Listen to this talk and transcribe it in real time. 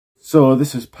So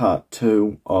this is part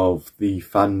 2 of the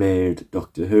fan-made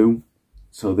Doctor Who.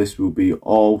 So this will be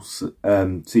all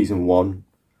season 1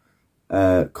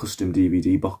 custom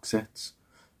DVD box sets.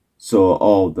 So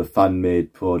all the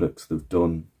fan-made products they've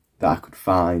done that I could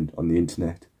find on the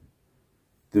internet.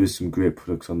 There's some great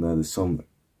products on there. There's some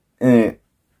a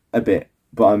bit,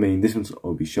 but I mean this one's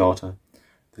will be shorter.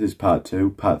 This is part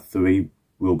 2. Part 3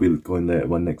 we'll be going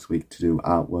later on next week to do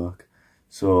artwork.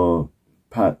 So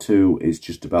part 2 is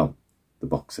just about the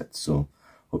box sets. So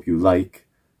hope you like,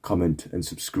 comment and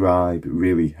subscribe. It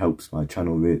really helps my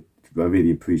channel. I really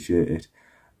appreciate it.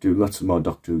 Do lots of more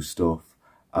Doctor Who stuff.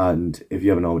 And if you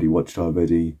haven't already watched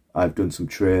already, I've done some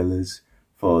trailers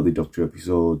for the Doctor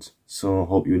episodes. So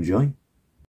hope you enjoy.